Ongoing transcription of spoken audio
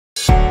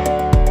Hi,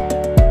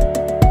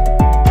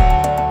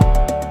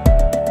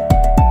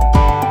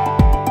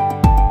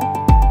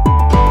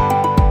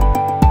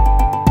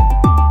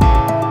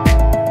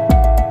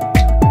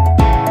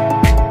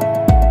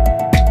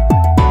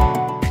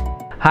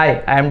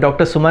 I am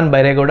Dr. Suman M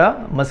B,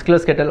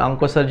 Musculoskeletal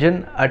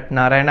Oncosurgeon at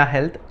Narayana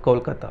Health,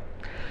 Kolkata.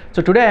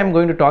 So today I am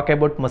going to talk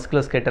about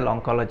musculoskeletal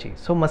oncology.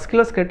 So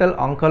musculoskeletal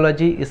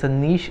oncology is a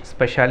niche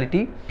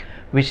specialty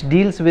which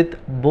deals with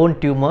bone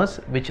tumors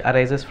which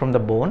arises from the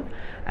bone,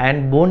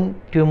 and bone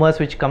tumors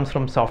which comes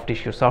from soft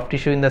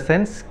tissue in the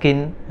sense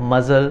skin,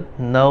 muscle,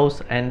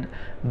 nerves and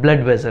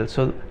blood vessels.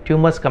 So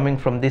tumors coming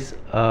from these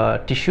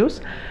tissues,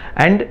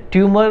 and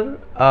tumor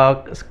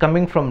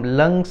coming from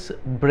lungs,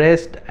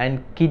 breast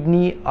and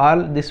kidney,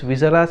 all these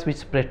viscera which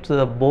spread to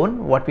the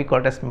bone, what we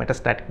call as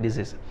metastatic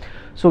disease.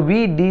 So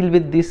we deal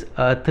with these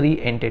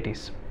three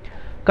entities.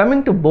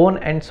 Coming to bone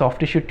and soft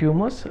tissue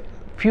tumors,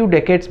 few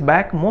decades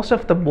back most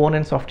of the bone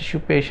and soft tissue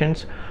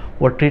patients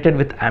were treated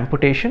with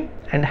amputation,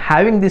 and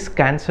having this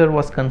cancer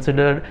was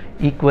considered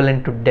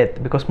equivalent to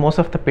death because most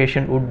of the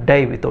patient would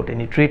die without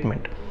any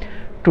treatment.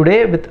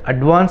 Today, with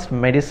advanced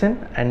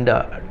medicine and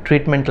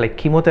treatment like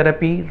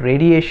chemotherapy,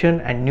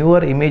 radiation and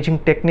newer imaging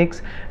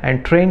techniques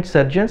and trained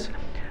surgeons,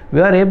 we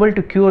are able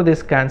to cure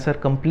this cancer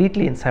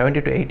completely in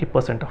 70 to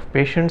 80% of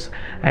patients,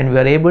 and we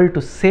are able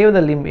to save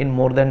the limb in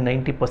more than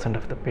 90%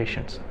 of the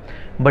patients.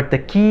 But the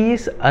key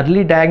is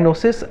early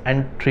diagnosis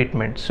and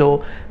treatment.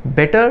 So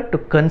better to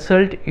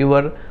consult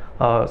your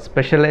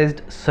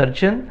specialized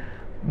surgeon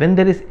when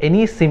there is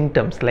any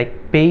symptoms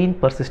like pain,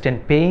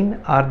 persistent pain,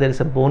 or there is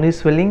a bony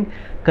swelling.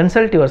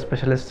 Consult your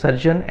specialist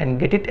surgeon and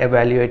get it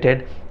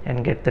evaluated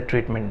and get the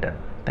treatment done.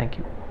 Thank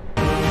you.